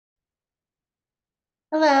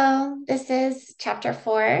Hello, this is chapter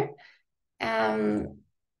four um,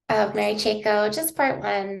 of Mary Chayko, just part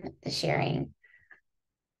one, the sharing.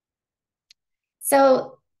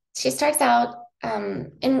 So she starts out,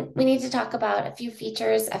 and we need to talk about a few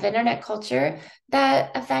features of internet culture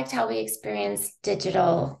that affect how we experience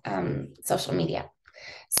digital social media.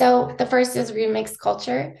 So the first is remix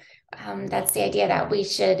culture. That's the idea that we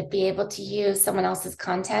should be able to use someone else's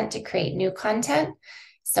content to create new content.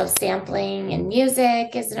 So sampling and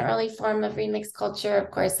music is an early form of remix culture,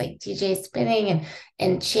 of course, like DJ spinning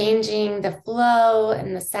and changing the flow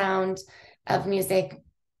and the sound of music,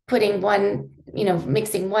 putting one,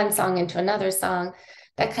 mixing one song into another song,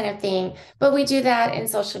 that kind of thing. But we do that in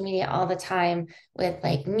social media all the time with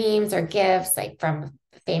like memes or GIFs, like from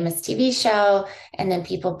a famous TV show, and then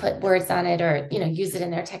people put words on it or use it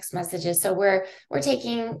in their text messages. So we're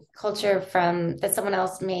taking culture from that someone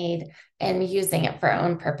else made and using it for our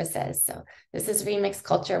own purposes. So this is remix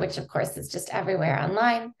culture, which of course is just everywhere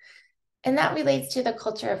online. And that relates to the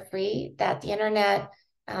culture of free that the internet,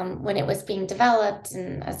 when it was being developed,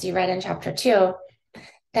 and as you read in chapter two,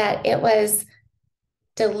 that it was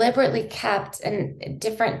deliberately kept and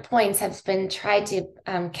different points have been tried to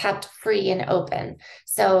kept free and open.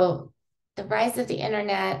 So the rise of the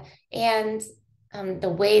internet and the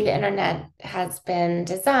way the internet has been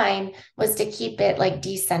designed was to keep it like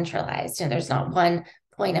decentralized. There's not one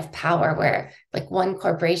point of power where like one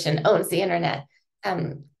corporation owns the internet.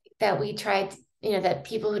 That we tried, that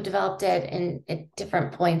people who developed it in at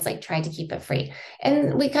different points like tried to keep it free.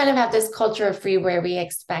 And we kind of have this culture of free where we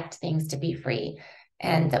expect things to be free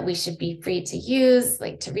and that we should be free to use,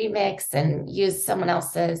 like to remix and use someone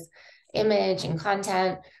else's image and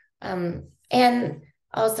content. And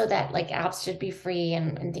also that like apps should be free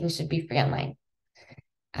and things should be free online.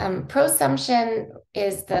 Prosumption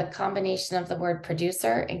is the combination of the word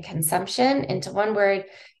producer and consumption into one word.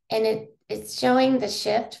 And it's showing the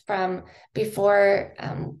shift from before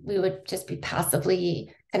we would just be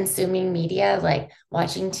passively consuming media, like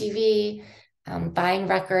watching TV, buying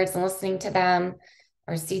records and listening to them,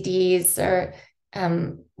 or CDs, or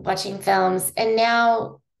watching films.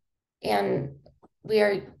 And we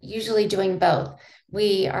are usually doing both.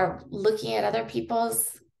 We are looking at other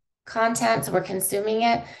people's content, so we're consuming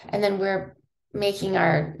it, and then we're making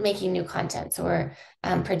new content. So we're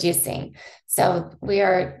producing. So we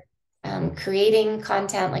are creating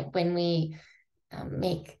content, like when we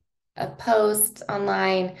make a post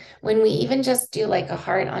online, when we even just do like a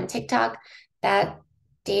heart on TikTok, that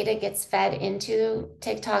data gets fed into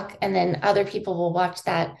TikTok, and then other people will watch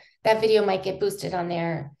that. That video might get boosted on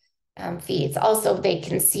their feeds. Also, they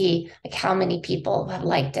can see like how many people have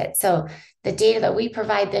liked it. So the data that we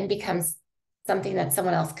provide then becomes something that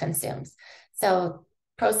someone else consumes. So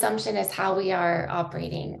prosumption is how we are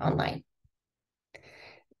operating online.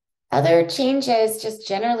 Other changes just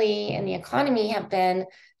generally in the economy have been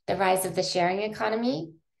the rise of the sharing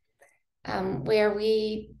economy, where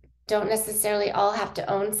we don't necessarily all have to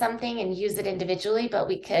own something and use it individually, but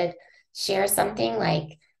we could share something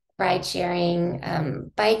like ride sharing,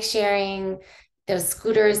 bike sharing, those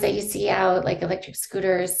scooters that you see out, like electric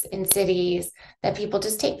scooters in cities that people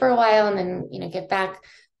just take for a while and then, get back.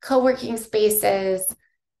 Co-working spaces.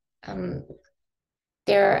 Um,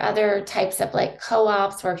 there are other types of like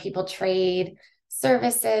co-ops where people trade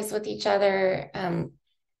services with each other.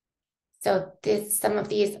 So some of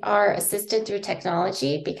these are assisted through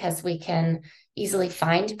technology because we can easily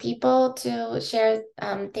find people to share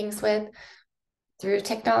things with through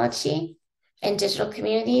technology and digital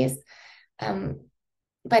communities. Um,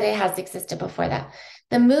 but it has existed before that.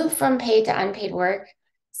 The move from paid to unpaid work.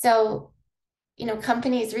 So,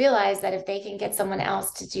 companies realize that if they can get someone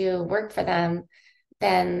else to do work for them,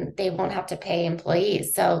 then they won't have to pay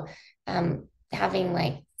employees. So having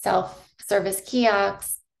like self-service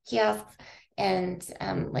kiosks, and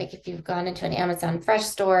like if you've gone into an Amazon Fresh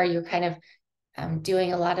store, you're kind of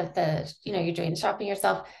doing a lot of you're doing the shopping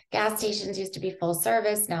yourself. Gas stations used to be full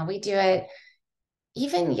service. Now we do it.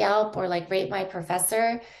 Even Yelp or like Rate My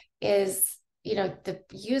Professor is, the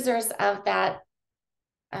users of that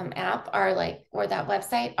app are like, or that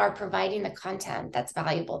website are providing the content that's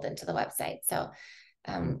valuable then to the website. So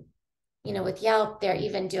um, with Yelp, they're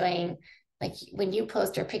even doing like when you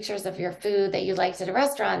post your pictures of your food that you liked at a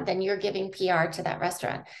restaurant, then you're giving PR to that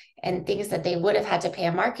restaurant and things that they would have had to pay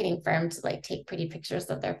a marketing firm to like take pretty pictures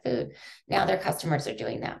of their food. Now their customers are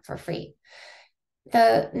doing that for free.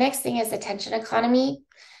 The next thing is attention economy.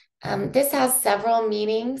 This has several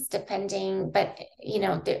meanings depending, but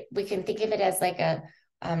we can think of it as like a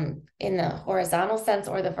in the horizontal sense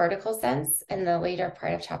or the vertical sense. In the later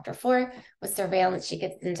part of chapter 4 with surveillance, she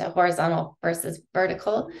gets into horizontal versus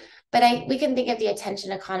vertical. But we can think of the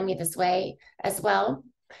attention economy this way as well,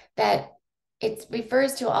 that it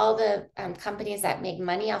refers to all the companies that make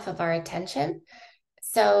money off of our attention.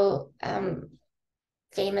 So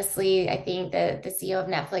famously, I think the CEO of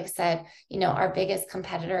Netflix said, our biggest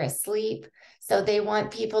competitor is sleep. So they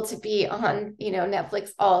want people to be on,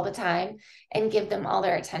 Netflix all the time and give them all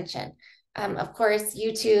their attention. Of course,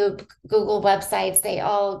 YouTube, Google websites, they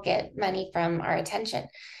all get money from our attention.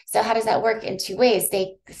 So how does that work? In two ways.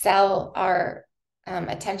 They sell our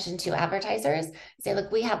attention to advertisers. Say,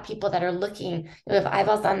 look, we have people that are looking, we have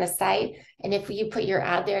eyeballs on the site, and if you put your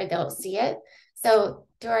ad there, they'll see it. So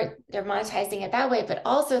they're monetizing it that way, but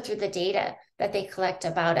also through the data that they collect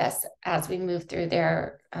about us as we move through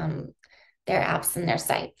their apps and their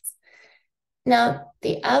sites. Now,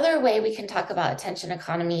 the other way we can talk about attention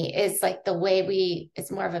economy is like the way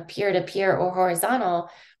it's more of a peer-to-peer or horizontal,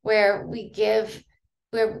 where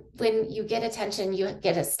when you get attention, you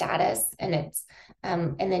get a status, and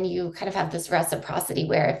then you kind of have this reciprocity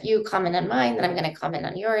where if you comment on mine, then I'm going to comment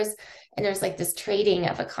on yours. And there's like this trading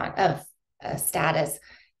of a status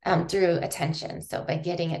through attention. So by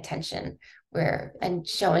getting attention and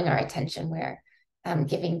showing our attention, we're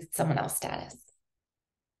giving someone else status.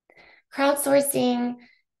 Crowdsourcing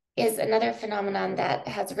is another phenomenon that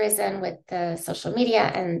has risen with the social media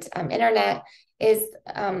and internet,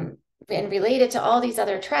 and related to all these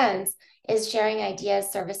other trends is sharing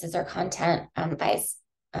ideas, services, or content by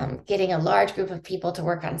getting a large group of people to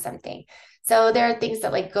work on something. So there are things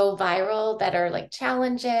that like go viral that are like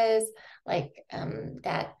challenges, like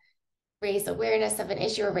that raise awareness of an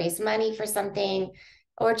issue or raise money for something,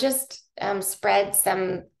 or just spread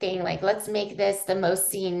something like, let's make this the most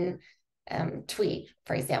seen tweet,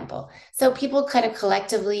 for example. So people kind of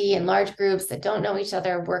collectively in large groups that don't know each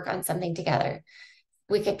other work on something together.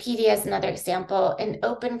 Wikipedia is another example. In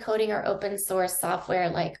open coding or open source software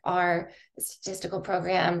like R, the statistical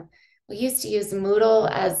program, we used to use Moodle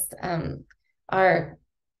as our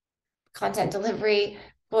content delivery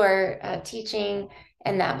for teaching,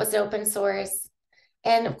 and that was open source.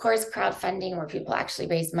 And of course, crowdfunding, where people actually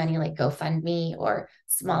raise money like GoFundMe or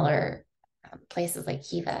smaller places like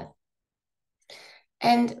Kiva.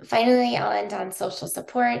 And finally, I'll end on social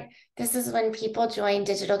support. This is when people join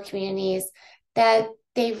digital communities that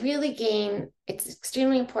they really gain. It's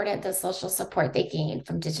extremely important the social support they gain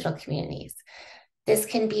from digital communities. This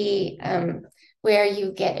can be where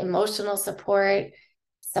you get emotional support,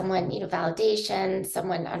 someone, validation,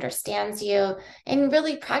 someone understands you, and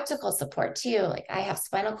really practical support too. Like I have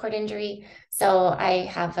spinal cord injury, so I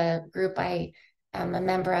have a group I am a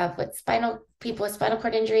member of with people with spinal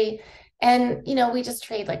cord injury. And, we just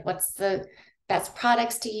trade like what's the best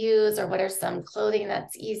products to use, or what are some clothing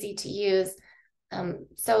that's easy to use.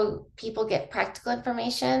 So people get practical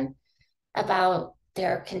information about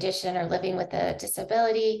their condition or living with a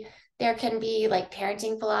disability. There can be like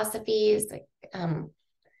parenting philosophies. Like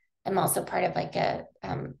I'm also part of like a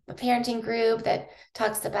parenting group that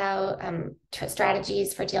talks about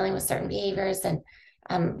strategies for dealing with certain behaviors and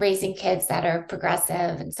raising kids that are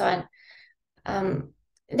progressive and so on.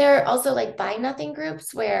 There are also like buy nothing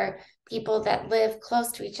groups where people that live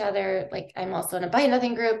close to each other, like I'm also in a buy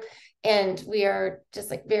nothing group, and we are just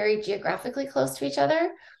like very geographically close to each other.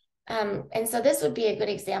 And so this would be a good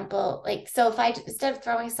example. Like, so if instead of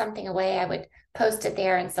throwing something away, I would post it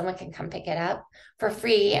there and someone can come pick it up for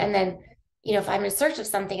free. And then, if I'm in search of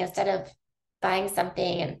something, instead of buying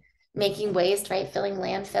something and making waste, right, filling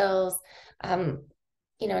landfills,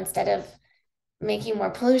 instead of making more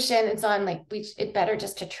pollution and so on, like it's better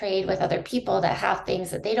just to trade with other people that have things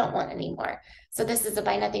that they don't want anymore. So this is a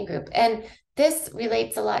buy nothing group. And this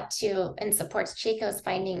relates a lot to and supports Chayko's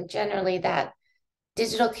finding generally that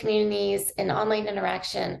digital communities and online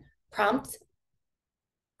interaction prompt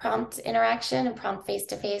interaction and prompt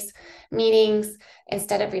face-to-face meetings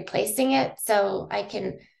instead of replacing it. So I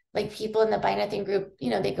can, like people in the buy nothing group,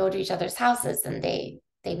 they go to each other's houses and they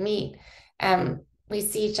meet. We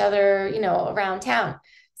see each other, around town.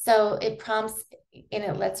 So it prompts and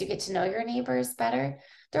it lets you get to know your neighbors better.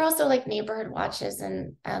 There are also like neighborhood watches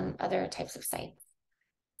and other types of sites.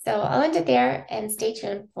 So I'll end it there and stay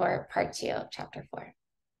tuned for part 2 of chapter 4.